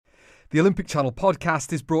The Olympic Channel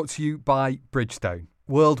podcast is brought to you by Bridgestone,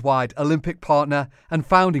 worldwide Olympic partner and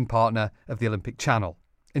founding partner of the Olympic Channel,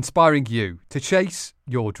 inspiring you to chase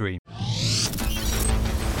your dream.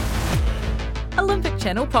 Olympic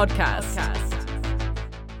Channel podcast.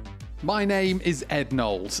 My name is Ed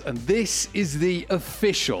Knowles, and this is the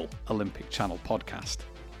official Olympic Channel podcast.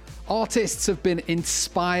 Artists have been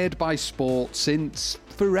inspired by sport since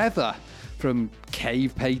forever, from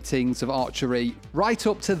cave paintings of archery right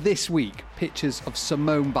up to this week, pictures of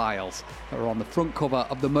Simone Biles that are on the front cover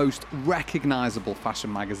of the most recognisable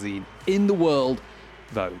fashion magazine in the world,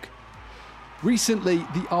 Vogue. Recently,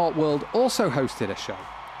 the art world also hosted a show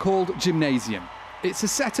called Gymnasium. It's a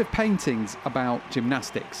set of paintings about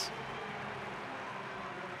gymnastics.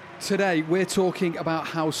 Today, we're talking about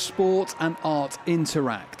how sport and art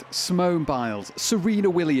interact. Simone Biles, Serena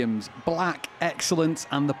Williams, black excellence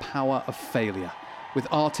and the power of failure, with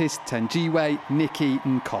artist Thenjiwe Niki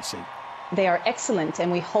Nkosi. They are excellent,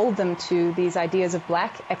 and we hold them to these ideas of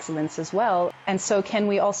black excellence as well. And so can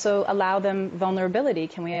we also allow them vulnerability?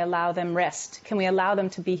 Can we allow them rest? Can we allow them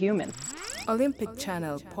to be human? Olympic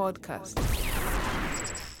Channel podcast.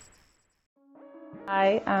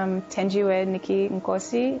 Hi, I'm Thenjiwe Niki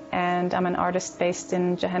Nkosi, and I'm an artist based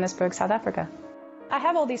in Johannesburg, South Africa. I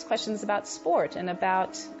have all these questions about sport and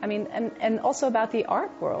about, and also about the art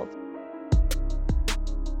world.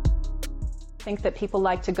 I think that people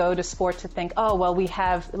like to go to sport to think, oh, well, we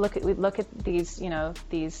have, look at these,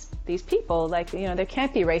 these people, there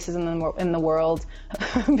can't be racism in the world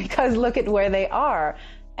because look at where they are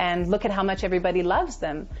and look at how much everybody loves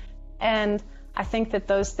them. And I think that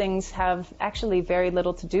those things have actually very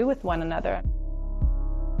little to do with one another.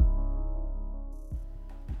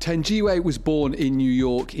 Thenjiwe was born in New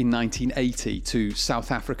York in 1980 to South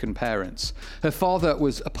African parents. Her father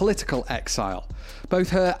was a political exile.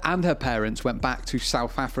 Both her and her parents went back to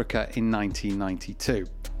South Africa in 1992.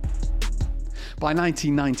 By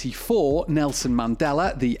 1994, Nelson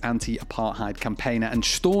Mandela, the anti-apartheid campaigner and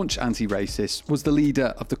staunch anti-racist, was the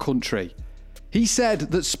leader of the country. He said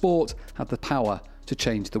that sport had the power to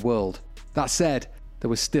change the world. That said, there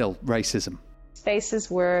was still racism. Spaces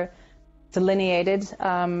were delineated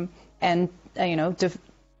and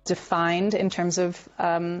defined in terms of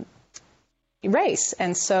race,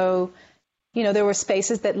 and so there were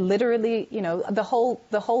spaces that literally the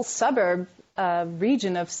whole suburb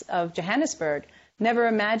region of Johannesburg never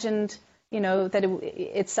imagined that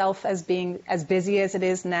itself as being as busy as it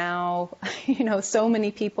is now, so many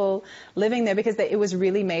people living there because it was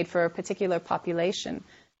really made for a particular population.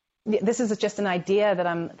 This is just an idea that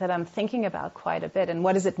I'm thinking about quite a bit. And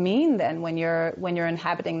what does it mean then when you're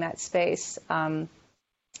inhabiting that space? Not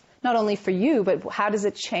only for you, but how does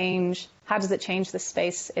it change the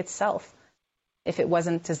space itself if it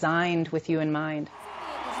wasn't designed with you in mind?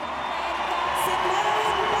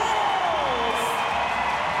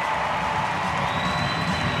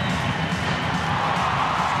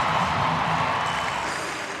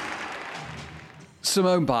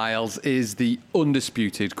 Simone Biles is the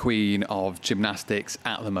undisputed queen of gymnastics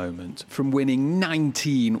at the moment. From winning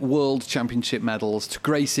 19 World Championship medals to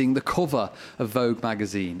gracing the cover of Vogue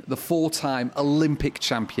magazine, the four-time Olympic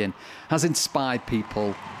champion has inspired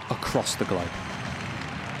people across the globe.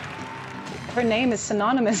 Her name is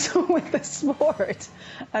synonymous with the sport.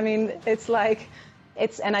 And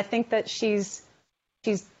I think that she's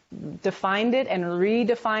defined it and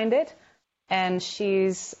redefined it. And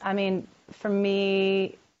for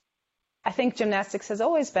me, I think gymnastics has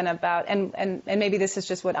always been about, and maybe this is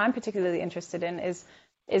just what I'm particularly interested in, is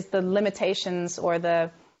the limitations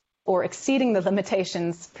or exceeding the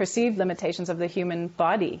limitations, perceived limitations of the human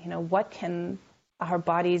body. What can our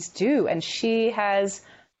bodies do? And she has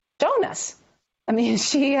shown us.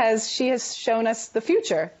 She has shown us the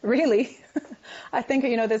future, really. I think,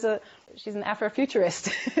 she's an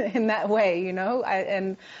Afrofuturist in that way,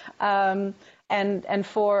 and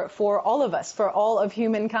for all of us, for all of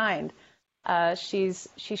humankind, she's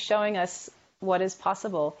showing us what is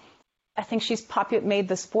possible. I think she's made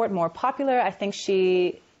the sport more popular. I think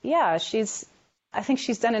she's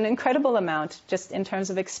done an incredible amount just in terms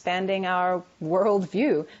of expanding our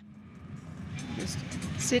worldview. Just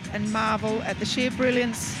sit and marvel at the sheer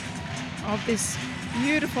brilliance of this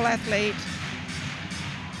beautiful athlete.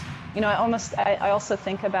 I also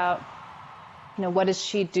think about, what does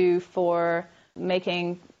she do for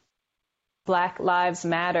making Black Lives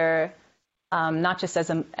Matter, not just as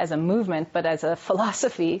a movement, but as a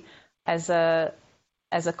philosophy, as a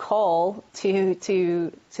call to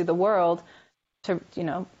the world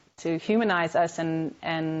to humanize us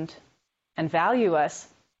and value us.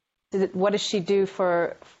 What does she do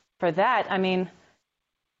for that?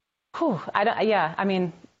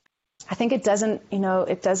 I think it doesn't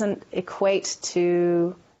equate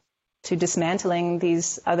to dismantling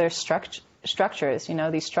these other structures,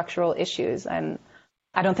 these structural issues, and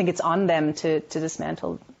I don't think it's on them to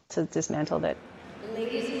dismantle that.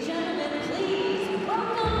 Ladies and gentlemen, please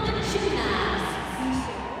welcome the gymnasts.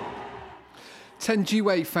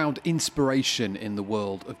 Thenjiwe found inspiration in the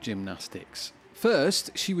world of gymnastics.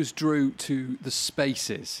 First, she was drew to the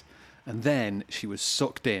spaces, and then she was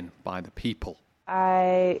sucked in by the people.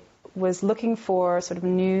 I was looking for sort of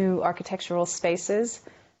new architectural spaces,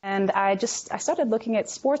 and I started looking at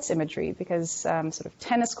sports imagery because sort of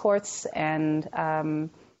tennis courts and the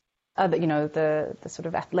sort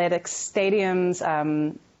of athletics stadiums,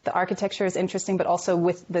 the architecture is interesting, but also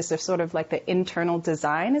with this sort of like the internal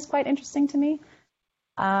design is quite interesting to me.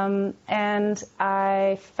 And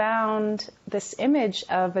I found this image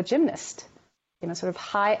of a gymnast, sort of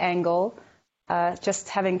high angle, just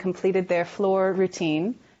having completed their floor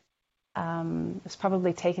routine. It was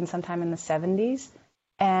probably taken sometime in the 70s.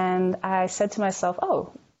 And I said to myself,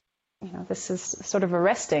 this is sort of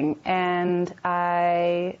arresting. And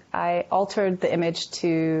I altered the image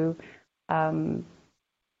to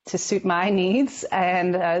suit my needs,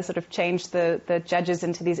 and sort of changed the judges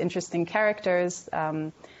into these interesting characters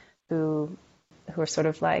who are sort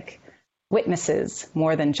of like witnesses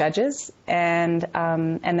more than judges. And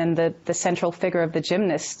then the central figure of the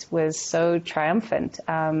gymnast was so triumphant.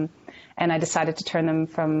 And I decided to turn them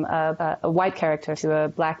from a white character to a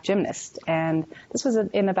black gymnast. And this was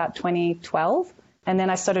in about 2012. And then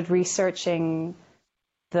I started researching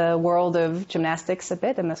the world of gymnastics a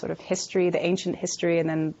bit, and the sort of history, the ancient history, and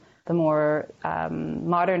then the more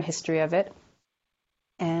modern history of it.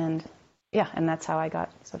 And that's how I got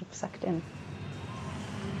sort of sucked in.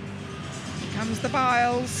 Here comes the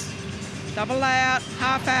Biles. Double layout,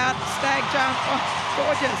 half out, stag jump. Oh,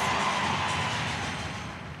 gorgeous.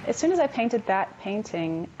 As soon as I painted that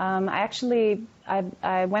painting,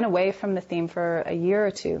 I went away from the theme for a year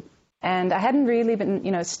or two. And I hadn't really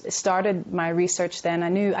been, started my research then. I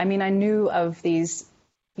knew of these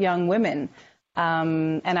young women,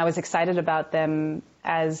 and I was excited about them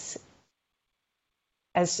as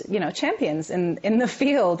champions in the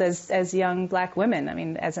field as young black women. I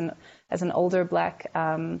mean, as an older black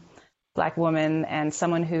woman and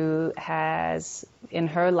someone who has in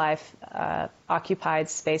her life occupied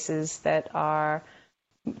spaces that are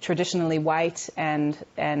traditionally white and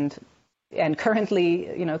currently,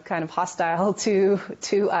 kind of hostile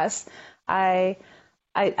to us, I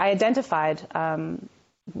identified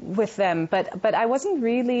with them, but I wasn't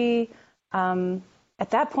really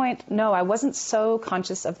at that point. No, I wasn't so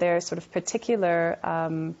conscious of their sort of particular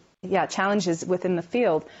challenges within the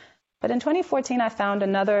field. But in 2014, I found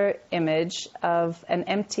another image of an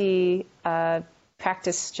empty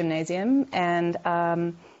practice gymnasium and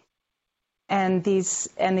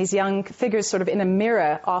these young figures sort of in a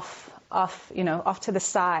mirror off to the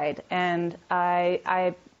side. And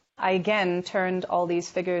I again turned all these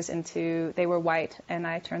figures they were white, and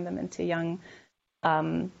I turned them into young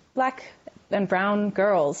black and brown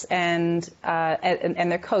girls and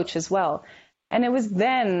their coach as well. And it was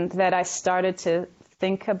then that I started to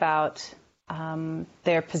think about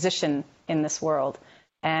their position in this world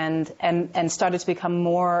and started to become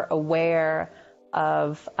more aware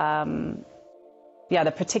of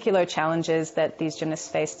the particular challenges that these gymnasts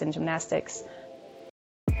faced in gymnastics.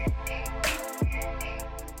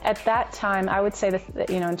 At that time, I would say that,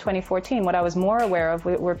 in 2014, what I was more aware of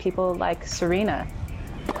were people like Serena.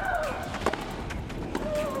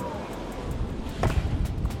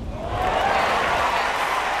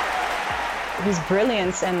 Whose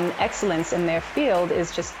brilliance and excellence in their field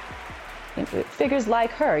is just figures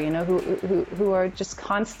like her, who are just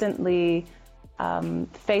constantly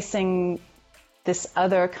facing this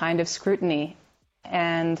other kind of scrutiny,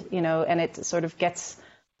 and it sort of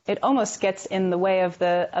almost gets in the way of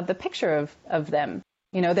the picture of them.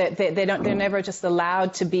 They're never just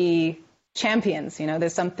allowed to be champions.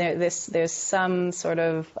 There's some sort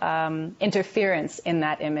of interference in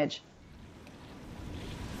that image.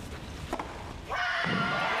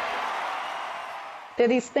 There are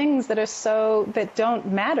these things that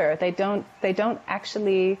don't matter. They don't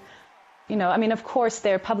actually, of course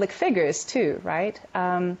they're public figures too, right?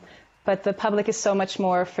 But the public is so much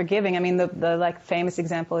more forgiving. I mean, the like famous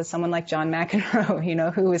example is someone like John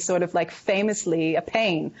McEnroe, who is sort of like famously a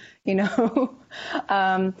pain,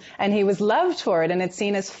 and he was loved for it, and it's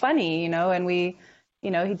seen as funny, and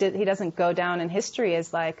he doesn't go down in history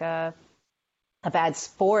as like a bad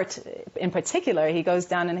sport in particular. He goes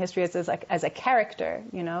down in history as a character,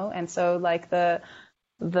 and so like the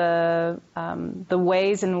the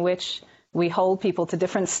ways in which we hold people to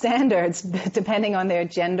different standards depending on their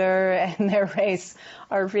gender and their race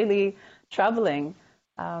are really troubling.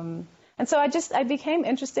 And so I became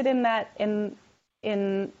interested in that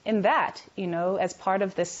in that, you know, as part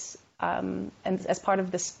of this and as part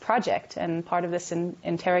of this project and part of this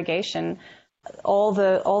interrogation, all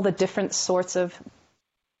the different sorts of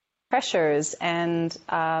pressures and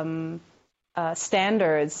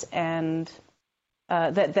standards and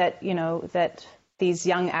that these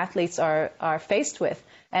young athletes are faced with,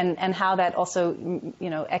 and how that also,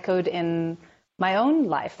 you know, echoed in my own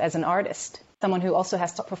life as an artist, someone who also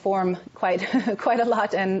has to perform quite a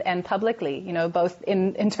lot and publicly, you know, both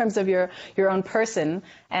in terms of your own person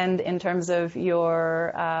and in terms of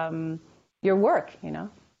your work, you know.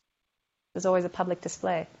 There's always a public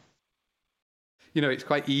display. You know, it's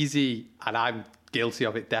quite easy, and I'm guilty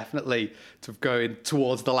of it definitely, to going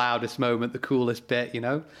towards the loudest moment, the coolest bit, you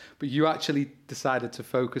know. But you actually decided to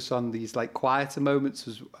focus on these like quieter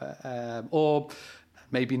moments, or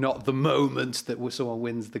maybe not the moment that someone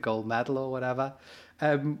wins the gold medal or whatever.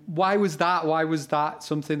 Why was that? Why was that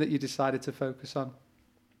something that you decided to focus on?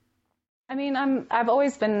 I mean, I've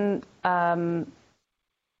always been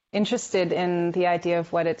interested in the idea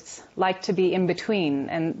of what it's like to be in between,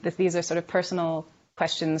 and these are sort of personal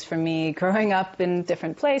questions for me, growing up in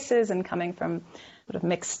different places and coming from sort of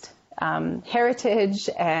mixed heritage,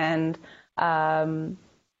 and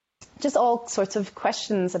just all sorts of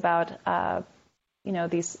questions about you know,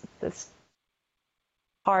 this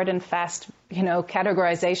hard and fast, you know,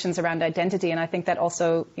 categorizations around identity. And I think that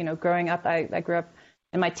also, you know, growing up, I grew up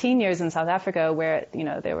in my teen years in South Africa, where, you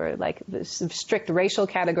know, there were like strict racial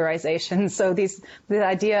categorizations. So the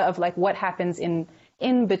idea of like what happens in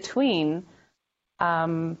between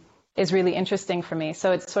is really interesting for me.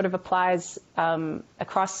 So it sort of applies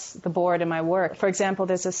across the board in my work. For example,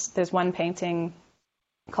 there's one painting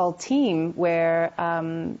called Team, where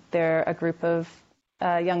they're a group of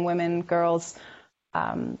young women, girls,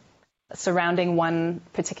 surrounding one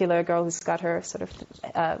particular girl who's got her sort of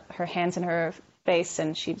her hands in her face,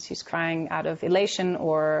 and she's crying out of elation,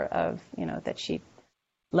 or of, you know, that she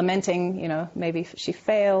lamenting, you know, maybe she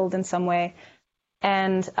failed in some way.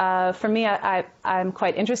 And for me, I'm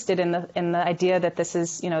quite interested in the idea that this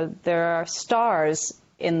is, you know, there are stars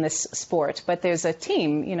in this sport, but there's a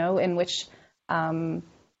team, you know, in which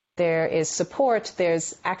there is support,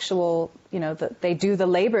 there's actual, you know, they do the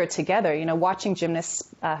labor together. You know, watching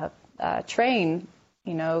gymnasts train,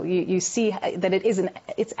 you know, you see that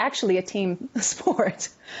it's actually a team sport,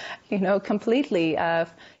 you know, completely,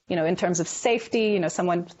 you know, in terms of safety, you know,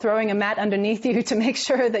 someone throwing a mat underneath you to make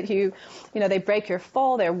sure that you know, they break your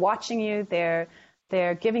fall, they're watching you, they're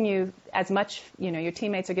giving you as much, you know, your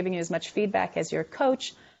teammates are giving you as much feedback as your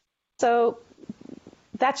coach. So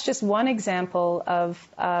that's just one example of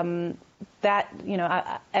that, you know,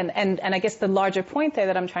 and I guess the larger point there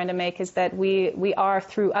that I'm trying to make is that we are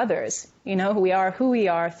through others, you know, we are who we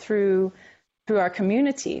are through our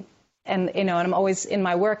community. And, you know, and I'm always, in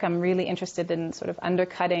my work, I'm really interested in sort of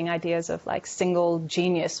undercutting ideas of like single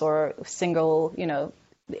genius or single, you know,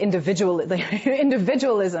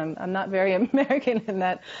 individualism. I'm not very American in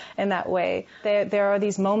that way. There are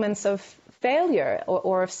these moments of failure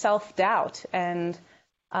or of self-doubt, and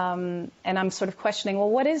I'm sort of questioning,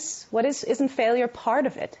 well, isn't failure part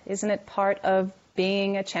of it? Isn't it part of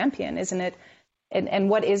being a champion? Isn't it, and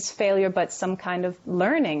what is failure but some kind of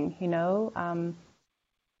learning, you know?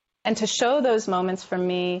 And to show those moments for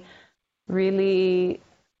me really,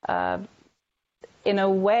 in a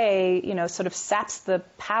way, you know, sort of saps the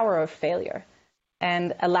power of failure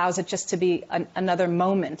and allows it just to be another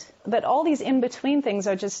moment. But all these in-between things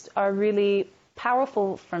are really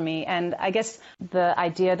powerful for me. And I guess the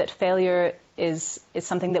idea that failure is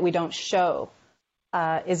something that we don't show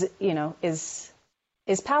is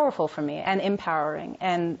powerful for me and empowering.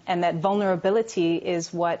 And that vulnerability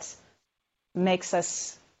is what makes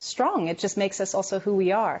us strong. It just makes us also who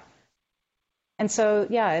we are. And so,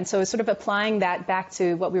 sort of applying that back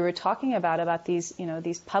to what we were talking about these, you know,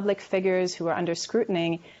 these public figures who are under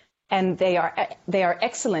scrutiny, and they are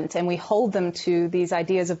excellent, and we hold them to these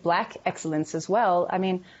ideas of Black excellence as well. I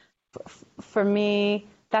mean, for me,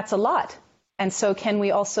 that's a lot. And so can we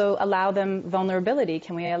also allow them vulnerability?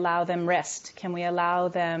 Can we allow them rest? Can we allow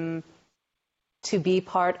them to be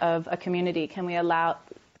part of a community? Can we allow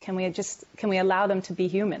them to be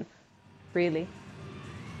human, really?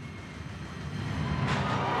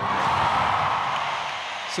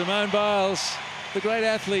 Simone Biles, the great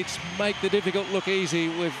athletes make the difficult look easy.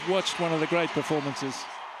 We've watched one of the great performances.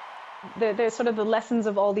 they're sort of the lessons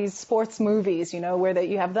of all these sports movies, where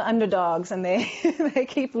you have the underdogs and they they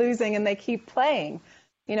keep losing and they keep playing.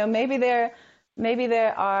 Maybe there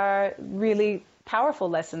are really powerful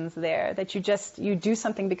lessons there, that you do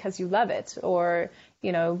something because you love it, or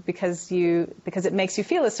because it makes you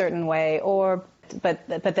feel a certain way, but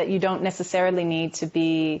that you don't necessarily need to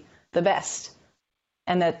be the best,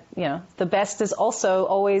 and that the best is also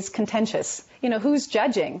always contentious. Who's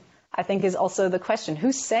judging, I think, is also the question.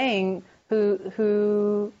 Who's saying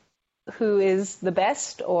who is the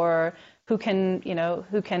best, or who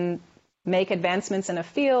can make advancements in a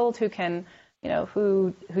field,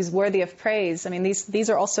 who's worthy of praise. I mean, these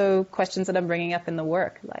are also questions that I'm bringing up in the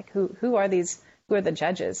work. Like, who are the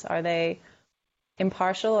judges? Are they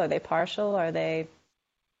impartial? Are they partial? Are they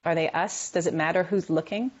us? Does it matter who's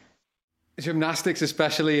looking? Gymnastics,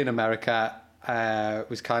 especially in America,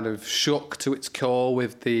 was kind of shook to its core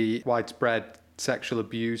with the widespread sexual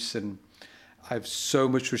abuse, and I have so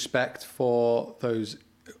much respect for those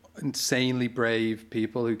insanely brave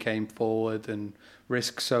people who came forward and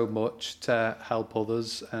risked so much to help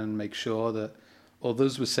others and make sure that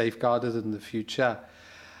others were safeguarded in the future.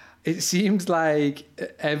 It seems like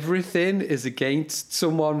everything is against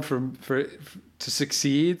someone to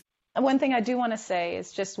succeed. One thing I do want to say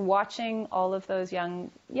is just watching all of those young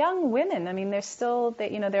women. I mean,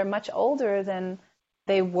 they're much older than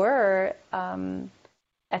they were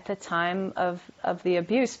at the time of the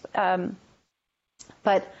abuse,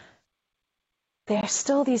 but they're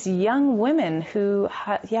still these young women who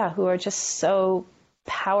are just so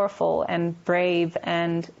powerful and brave.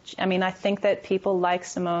 And I mean, I think that people like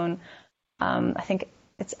Simone, I think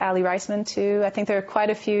it's Ali Reisman too. I think there are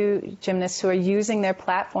quite a few gymnasts who are using their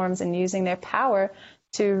platforms and using their power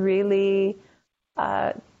to really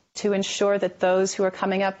to ensure that those who are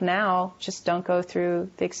coming up now just don't go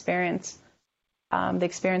through the experiences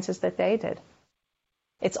that they did.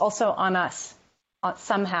 It's also on us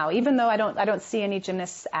somehow, even though I don't see any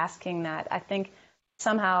gymnasts asking that. I think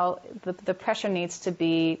somehow the pressure needs to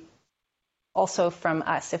be also from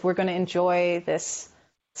us. If we're going to enjoy this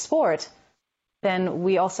sport, then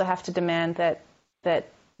we also have to demand that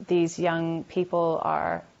these young people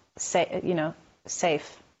are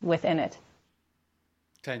safe within it.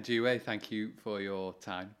 Thenjiwe, thank you for your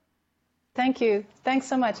time. Thank you. Thanks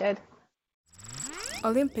so much, Ed.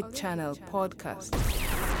 Olympic Channel Podcast.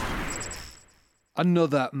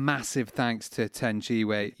 Another massive thanks to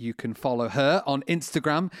Thenjiwe. You can follow her on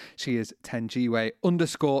Instagram. She is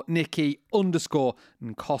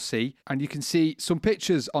Thenjiwe_Niki_Nkosi. And you can see some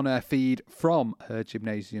pictures on her feed from her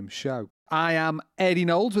gymnasium show. I am Eddie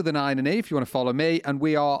Knowles with an I and an E if you want to follow me. And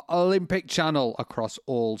we are Olympic Channel across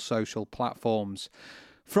all social platforms.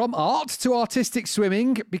 From art to artistic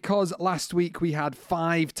swimming, because last week we had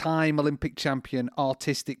 5-time Olympic champion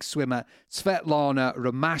artistic swimmer Svetlana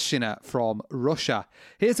Romashina from Russia.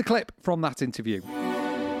 Here's a clip from that interview.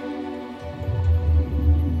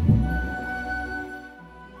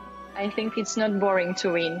 I think it's not boring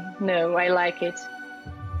to win. No, I like it.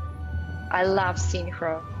 I love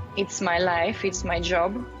synchro. It's my life, it's my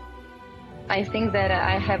job. I think that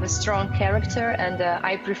I have a strong character and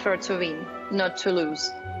I prefer to win, not to lose.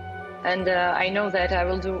 And I know that I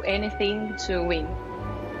will do anything to win.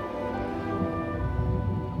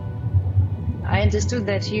 I understood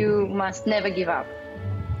that you must never give up.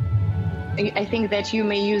 I think that you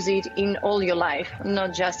may use it in all your life,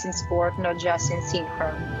 not just in sport, not just in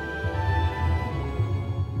synchro.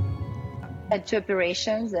 I had 2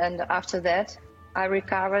 operations, and after that, I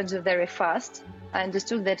recovered very fast. I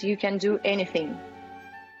understood that you can do anything.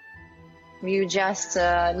 You just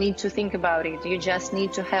need to think about it. You just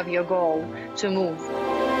need to have your goal to move.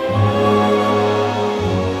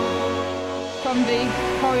 From the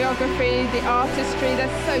choreography, the artistry, they're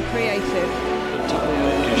so creative.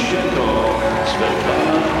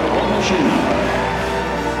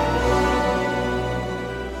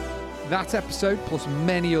 That episode, plus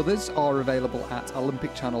many others, are available at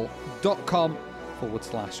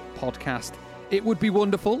olympicchannel.com/podcast. It would be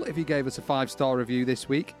wonderful if you gave us a 5-star review this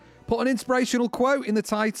week. Put an inspirational quote in the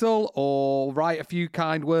title, or write a few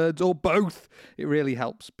kind words, or both. It really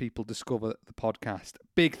helps people discover the podcast.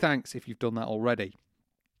 Big thanks if you've done that already.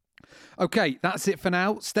 Okay, that's it for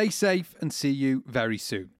now. Stay safe and see you very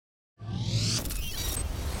soon.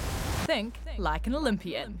 Think like an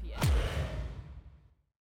Olympian.